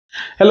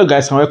Hello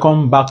guys, and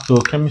welcome back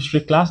to chemistry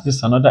class. This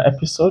is another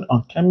episode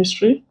on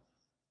chemistry.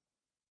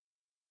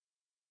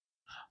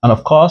 And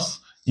of course,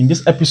 in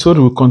this episode,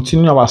 we'll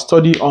continue our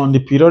study on the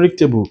periodic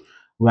table.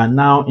 We are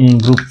now in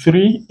group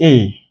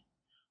 3A.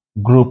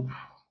 Group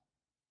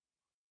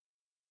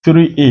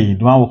 3A,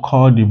 the one we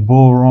call the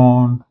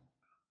Boron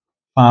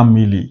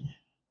Family.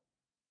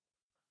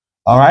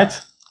 All right?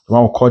 The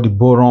one we call the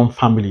Boron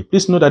Family.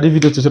 Please note that this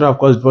video tutorial, of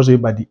course, is brought to you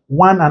by the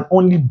one and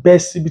only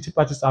best CBT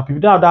practice app. If you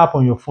don't have that app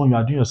on your phone, you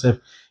are doing yourself.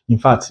 In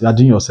fact, you are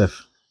doing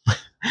yourself.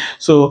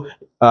 So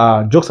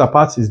jokes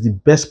apart, is the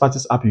best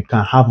practice app you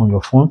can have on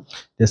your phone.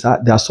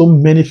 There are so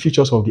many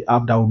features of the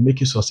app that will make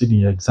you succeed in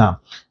your exam.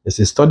 There's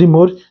a study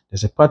mode,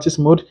 there's a practice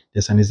mode,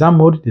 there's an exam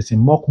mode, there's a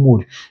mock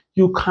mode.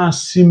 You can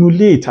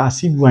simulate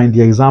as if you are in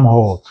the exam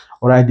hall.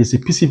 All right, there's a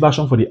PC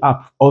version for the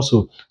app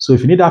also. So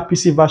if you need that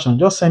PC version,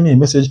 just send me a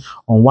message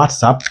on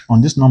WhatsApp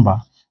on this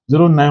number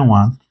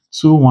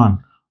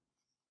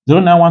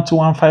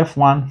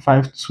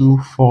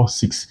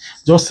 09121515246.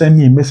 Just send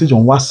me a message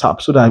on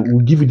WhatsApp so that we'll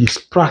give you this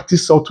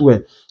practice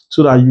software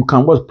so that you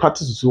can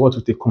practice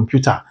with a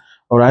computer.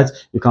 All right.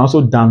 You can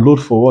also download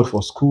for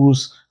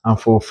schools and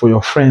for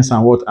your friends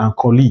and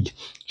colleagues.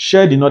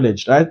 Share the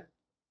knowledge, right?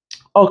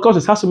 Of course,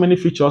 it has so many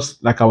features,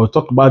 like I will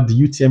talk about the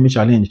UTME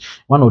challenge,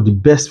 one of the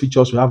best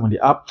features we have on the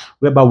app,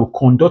 whereby we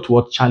conduct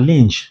real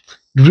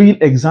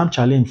exam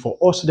challenge for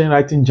all students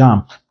writing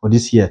JAMB for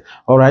this year.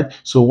 All right.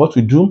 So what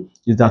we do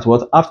is that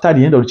after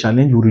the end of the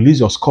challenge, you release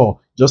your score,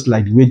 just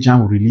like the way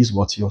JAMB will release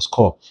your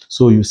score.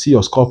 So you see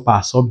your score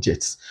per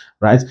subjects,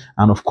 right?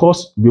 And of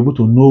course, you'll be able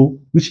to know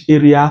which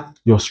area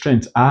your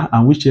strengths are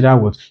and which area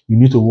you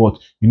need to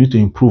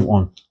improve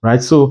on,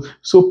 right? So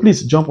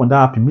please jump on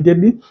that app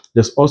immediately.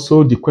 There's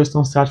also the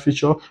question search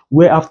feature,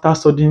 where after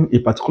studying a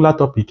particular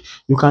topic,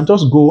 you can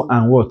just go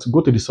and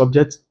go to the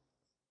subject.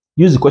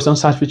 Use the question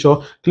search feature,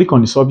 click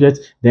on the subject,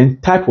 then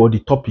type all the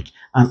topic,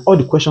 and all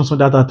the questions on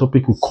that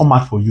topic will come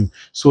out for you.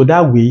 So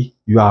that way,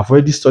 you have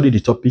already studied the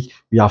topic,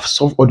 you have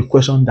solved all the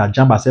questions that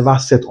JAMB has ever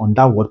set on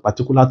that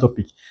particular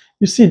topic.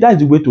 You see, that's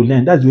the way to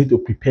learn, that's the way to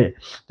prepare.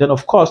 Then,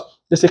 of course,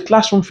 there's a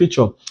classroom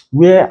feature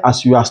where,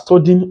 as you are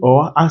studying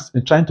or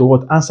trying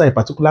to answer a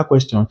particular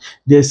question,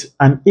 there's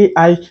an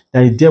AI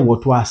that is there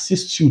to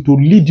assist you, to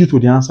lead you to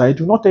the answer. It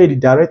will not tell you the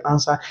direct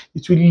answer,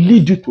 it will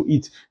lead you to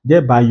it.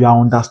 Thereby, you are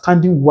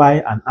understanding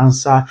why an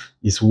answer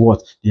is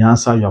the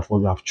answer you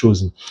have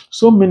chosen.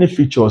 So many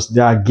features.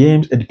 There are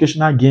games,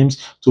 educational games,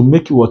 to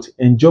make you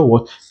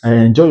enjoy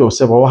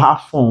yourself or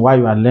have fun while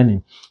you are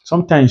learning.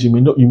 Sometimes you may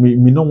not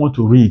want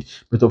to read,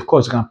 but of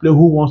course you can play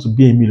Who Wants to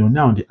Be a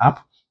Millionaire on the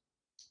app.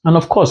 And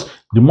of course,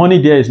 the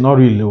money there is not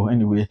really low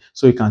anyway.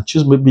 So you can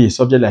choose maybe a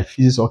subject like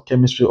physics or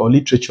chemistry or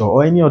literature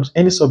or any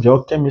subject,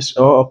 or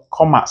chemistry or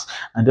commerce.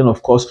 And then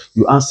of course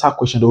you answer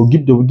questions. They will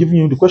give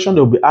you the question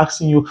they will be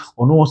asking you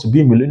on Who Wants to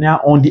Be a Millionaire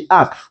on the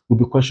app will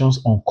be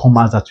questions on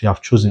commerce that you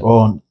have chosen,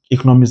 or on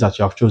economics that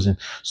you have chosen.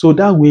 So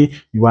that way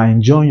you are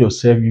enjoying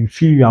yourself, you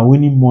feel you are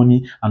winning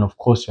money, and of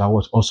course you are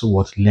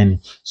also learning.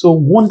 So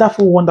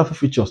wonderful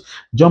features.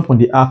 Jump on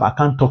the app. I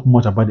can't talk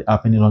much about the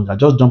app any longer.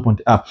 Just jump on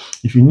the app.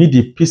 If you need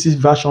the PC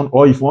version,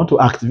 or if you want to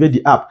activate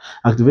the app,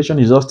 activation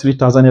is just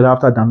 3,000 naira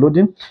after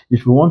downloading.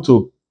 If you want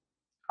to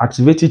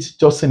activate it,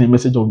 just send a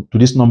message to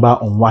this number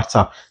on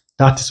WhatsApp.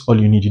 That is all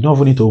you need. You don't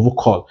even need to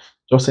overcall.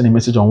 Just send a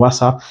message on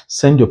WhatsApp,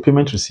 send your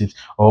payment receipt,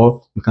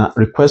 or you can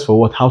request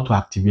for how to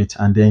activate,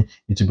 and then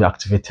it will be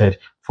activated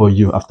for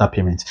you after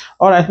payment.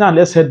 All right, now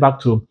let's head back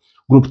to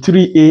group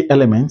 3A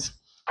elements.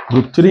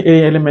 Group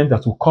 3A element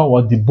that we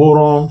call the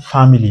Boron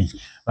family,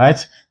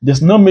 right?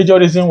 There's no major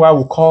reason why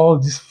we call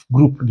this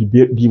group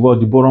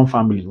the Boron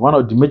family. One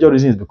of the major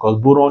reasons is because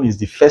boron is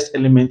the first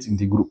element in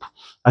the group.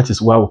 That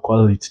is why we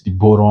call it the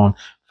Boron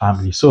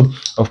family. So,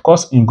 of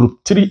course, in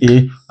group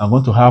 3A, I'm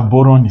going to have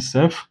boron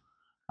itself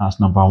as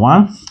number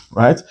 1,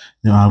 right?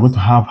 Then I'm going to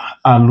have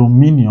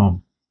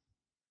aluminium.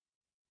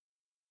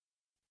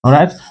 All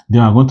right.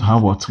 Then I'm going to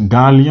have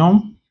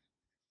gallium.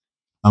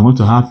 I'm going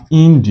to have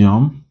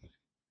indium.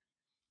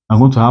 I'm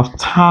going to have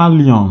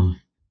thallium.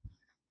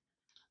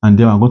 And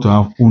then I'm going to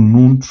have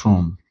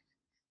neutron.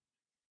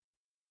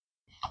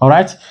 All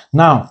right.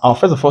 Now, I'll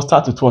first of all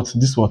start with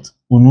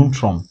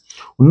neutron.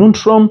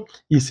 Neutron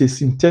is a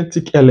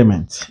synthetic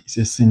element. It's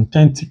a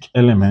synthetic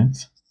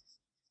element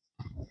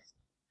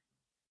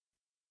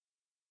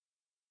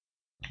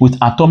with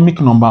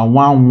atomic number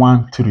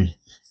 113.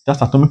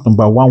 That's atomic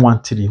number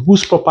 113,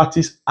 whose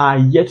properties are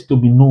yet to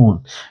be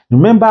known.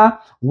 Remember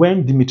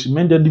when Dmitry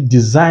Mendeleev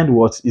designed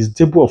his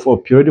table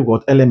of periodic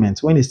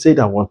elements, when he said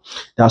that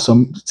there are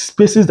some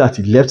spaces that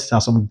he left, there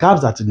are some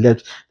gaps that he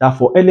left, that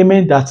for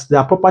elements that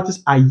their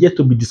properties are yet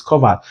to be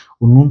discovered.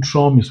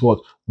 Neutron is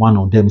one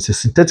of them. It's a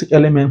synthetic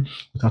element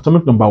with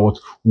atomic number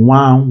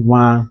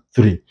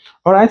 113.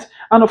 All right,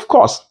 and of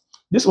course,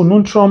 this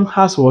neutron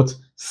has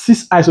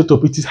 6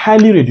 isotopes. It is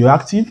highly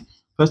radioactive.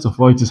 First of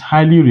all, it is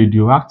highly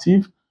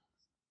radioactive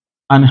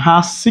and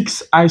has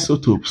 6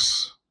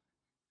 isotopes.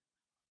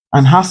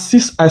 The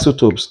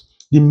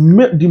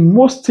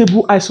most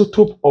stable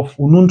isotope of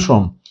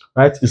neutron,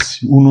 right, is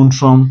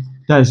neutron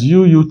That is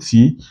UUT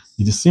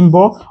is the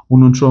symbol.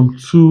 Neutron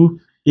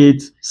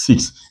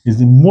 286 is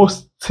the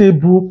most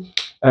stable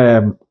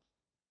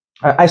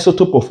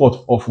isotope of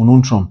what? Of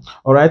neutron.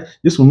 All right,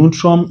 this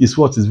neutron is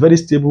what? Is very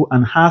stable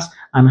and has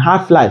an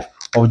half-life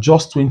of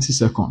just 20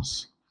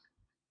 seconds.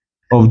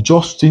 Of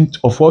just 20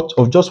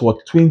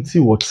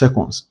 20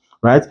 seconds,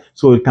 right?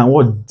 So it can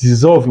what?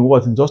 Dissolve in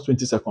what? In just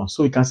 20 seconds.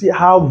 So you can see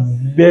how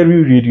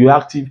very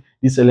radioactive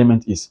this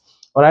element is.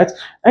 All right.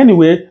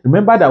 Anyway,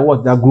 remember that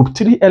what? The group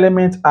 3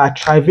 elements are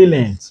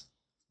trivalent.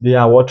 They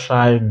are what?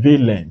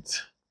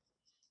 Trivalent.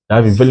 They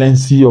have a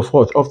valency of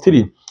what? Of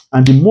 3.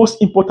 And the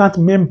most important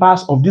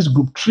members of this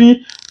group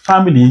 3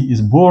 family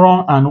is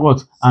boron and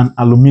what? And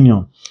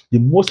aluminium. The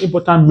most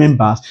important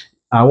members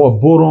are what?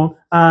 Boron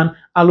and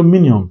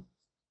aluminium.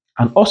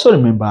 And also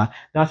remember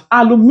that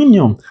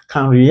aluminium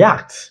can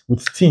react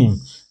with steam.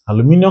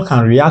 Aluminium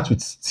can react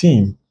with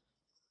steam.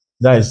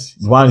 That is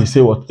one you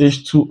say what?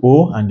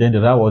 H2O, and then the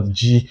other what?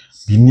 G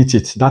beneath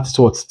it. That is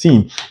what?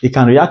 Steam. It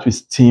can react with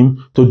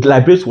steam to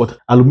liberate what?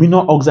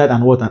 Aluminium oxide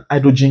and what? An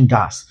hydrogen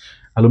gas.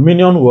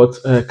 Aluminium what?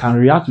 Can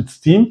react with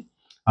steam.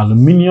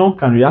 Aluminium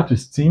can react with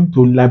steam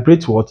to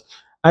liberate what?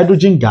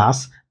 Hydrogen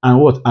gas and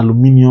what?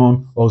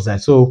 Aluminium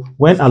oxide. So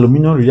when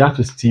aluminium reacts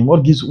with steam,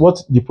 what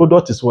the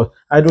product is what?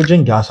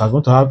 Hydrogen gas. We're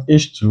going to have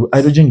H2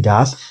 hydrogen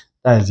gas.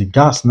 That is the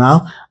gas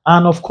now.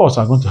 And of course,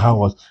 we're going to have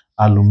what?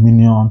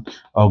 Aluminium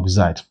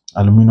oxide.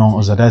 Aluminium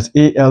oxide. That's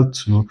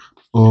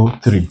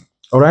Al2O3.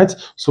 All right.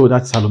 So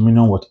that's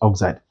aluminium what?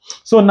 Oxide.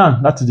 So now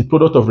that is the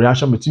product of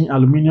reaction between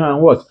aluminium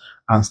and what?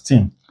 And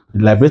steam.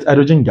 It liberates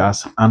hydrogen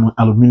gas and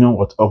aluminium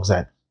what?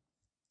 Oxide.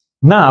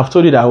 Now I've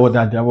told you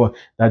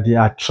that they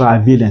are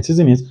trivalent,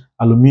 isn't it?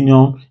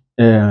 Aluminium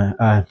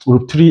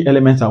group 3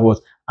 elements are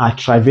what? Are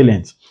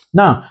trivalent.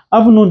 Now,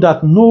 having known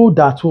that, know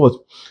that what?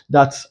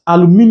 That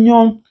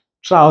aluminium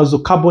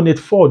triisocarbonate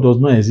 4 does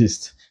not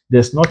exist.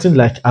 There's nothing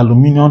like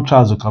aluminium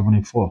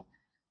triisocarbonate 4.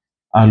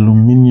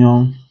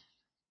 Aluminium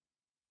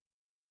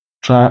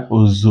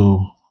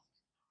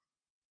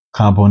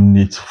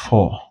triisocarbonate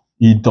 4.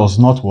 It does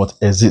not what?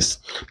 Exist.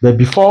 But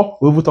before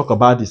we will talk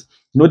about this,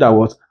 you know that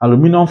what?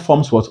 Aluminium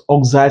forms what?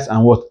 Oxides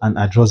and what? An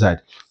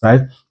hydroxide,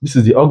 right? This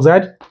is the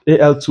oxide,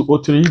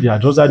 Al2O3. The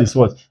hydroxide is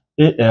what?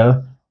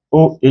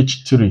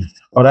 AlOH3.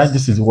 All right,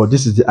 this is what?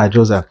 This is the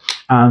hydroxide.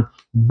 And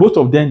both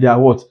of them, they are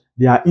what?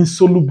 They are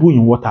insoluble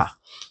in water.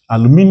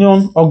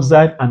 Aluminium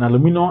oxide and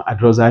aluminium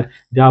hydroxide,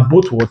 they are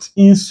both what?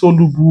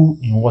 Insoluble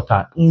in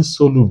water.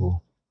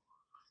 Insoluble.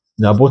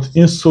 They are both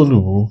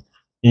insoluble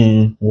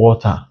in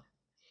water.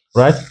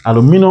 Right?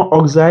 Aluminium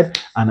oxide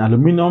and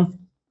aluminium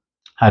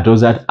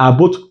hydroxide are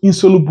both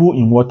insoluble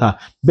in water,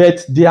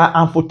 but they are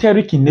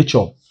amphoteric in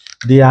nature.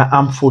 They are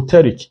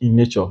amphoteric in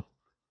nature.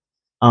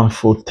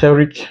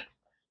 Amphoteric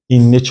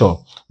in nature.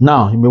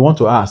 Now, you may want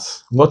to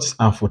ask, what is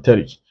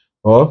amphoteric?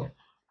 Or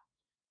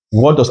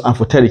what does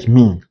amphoteric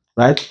mean?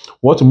 Right?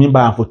 What we mean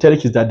by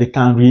amphoteric is that they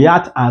can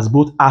react as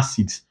both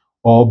acids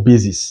or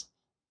bases.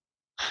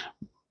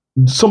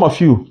 Some of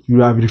you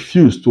have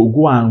refused to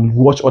go and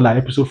watch all our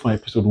episodes from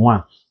episode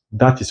 1.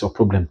 That is your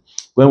problem.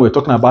 When we're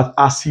talking about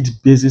acid,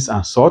 bases,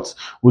 and salts,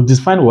 we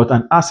define what?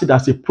 An acid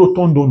as a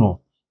proton donor.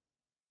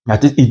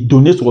 That is, it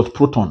donates what?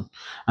 Proton.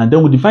 And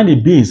then we define a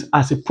base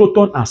as a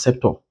proton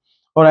acceptor.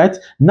 All right.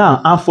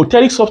 Now,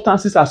 amphoteric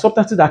substances are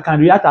substances that can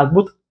react as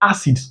both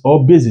acids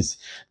or bases.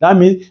 That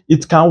means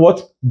it can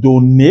what?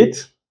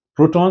 Donate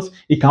protons.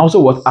 It can also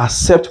what?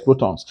 Accept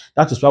protons.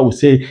 That is why we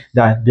say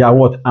that they are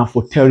what?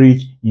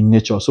 Amphoteric in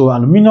nature. So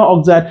aluminium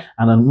oxide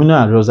and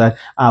aluminium hydroxide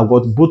are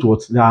what? Both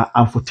what? They are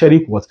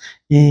amphoteric what?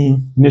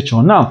 In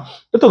nature. Now,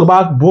 let's talk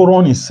about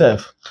boron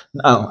itself.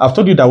 Now, I've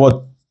told you that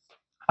what?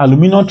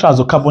 Aluminium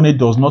triisocarbonate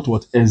does not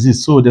what?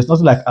 Exist. So there's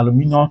nothing like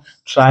aluminium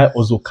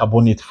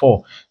triisocarbonate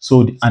 4.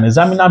 So an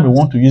examiner may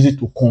want to use it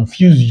to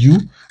confuse you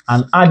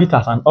and add it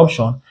as an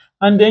option,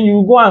 and then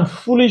you go and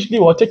foolishly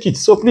or take it.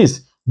 So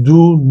please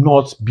do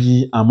not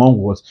be among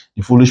what?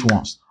 The foolish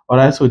ones. All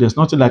right. So there's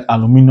nothing like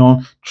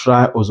aluminium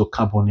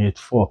triisocarbonate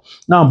 4.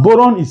 Now,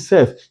 boron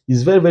itself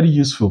is very, very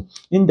useful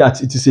in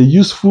that it is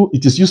useful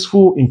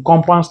in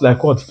compounds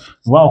like what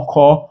we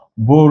call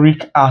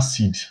boric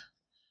acid.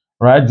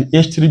 Right, the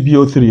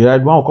H3BO3,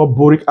 right, one we call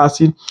boric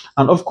acid,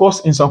 and of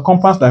course in some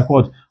compounds like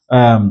what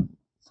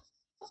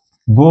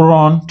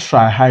boron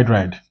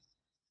trihydride.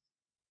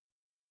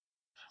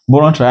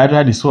 Boron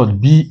trihydride is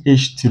what?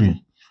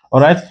 BH3. All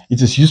right,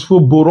 it is useful.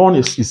 Boron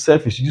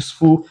itself is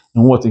useful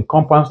in what? In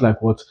compounds like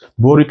what?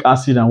 Boric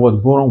acid and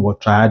what? Boron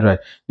what? Trihydride.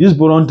 This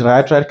boron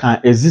trihydride can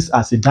exist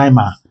as a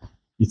dimer.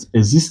 It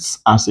exists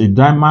as a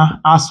dimer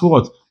as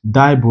what?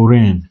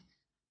 Diborane.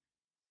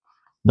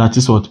 That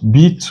is what?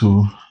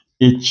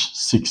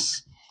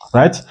 B2H6.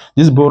 Right?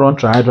 This boron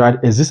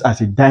trihydride exists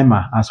as a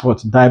dimer as what?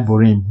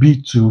 Diborane,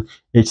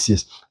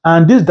 B2H6.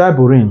 And this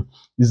diborane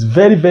is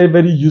very, very,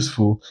 very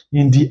useful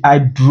in the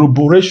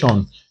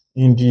hydroboration,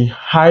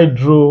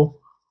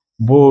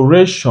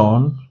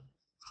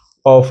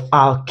 of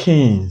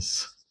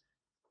alkanes.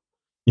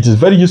 It is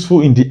very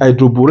useful in the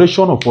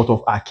hydroboration of what?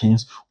 Of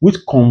alkanes, which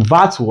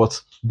converts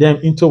what? Them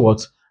into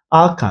what?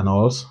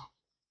 Alkanols.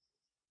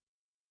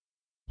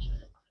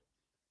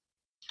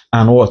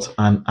 and what?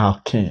 And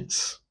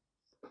alkanes.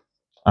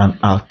 And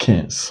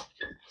alkanes.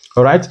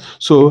 All right.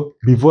 So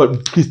before,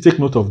 please take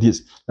note of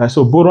this.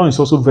 So boron is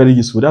also very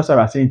useful. That's why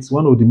I say it's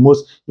one of the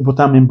most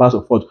important members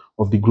of what?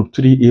 Of the group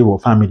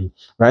 3A family,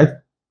 right?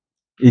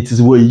 It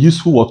is a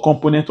useful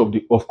component of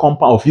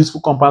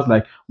useful compounds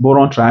like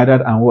boron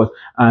trihydride and what?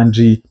 And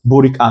the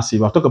boric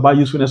acid. I'll talk about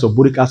usefulness of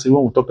boric acid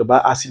when we talk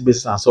about acid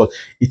bases and salt.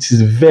 It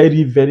is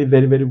very, very,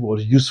 very, very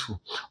useful.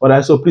 All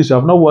right. So please, if you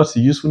have not watched the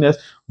usefulness,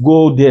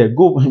 go there.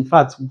 Go, in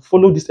fact,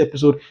 follow this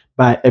episode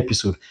by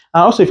episode.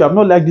 And also, if you have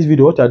not liked this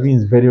video, what you are doing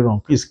is very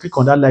wrong. Please click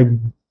on that like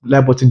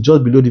button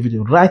just below the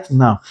video right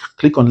now.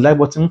 Click on the like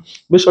button.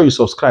 Make sure you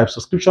subscribe.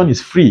 Subscription is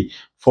free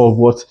for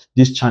what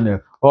this channel.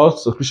 All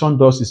subscription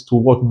does is to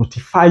what?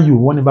 Notify you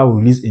whenever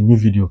we release a new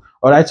video.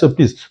 All right, so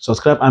please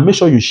subscribe and make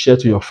sure you share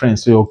to your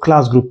friends, to your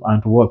class group,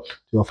 and to what? To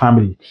your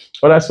family.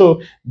 All right,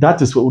 so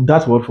that's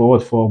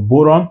what for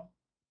boron.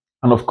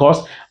 And of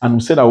course, and we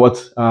said that what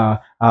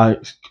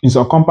in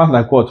some compounds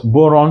like what?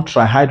 Boron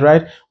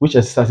trihydride, which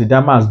is as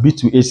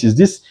B2H6.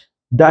 This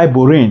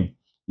diboron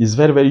is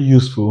very, very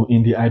useful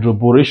in the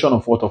hydroboration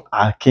of what? Of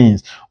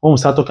alkanes. When we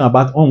start talking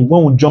about,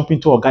 when we jump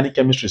into organic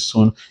chemistry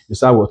soon, you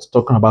start what?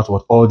 Talking about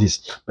what? All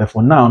this. But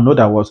for now, know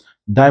that what?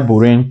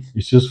 Diboron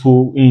is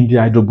useful in the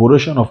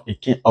hydroboration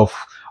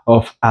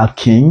of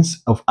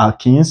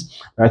alkenes,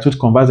 right? Which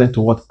converts them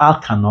to what?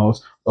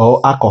 Alkanols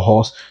or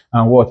alcohols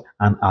and what?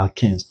 And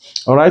alkanes.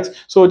 All right.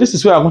 So this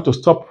is where I'm going to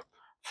stop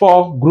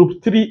for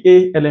group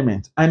 3A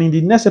elements. And in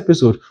the next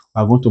episode,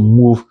 we're going to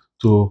move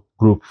to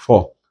group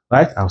 4.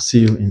 Right? I'll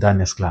see you in that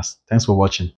next class. Thanks for watching.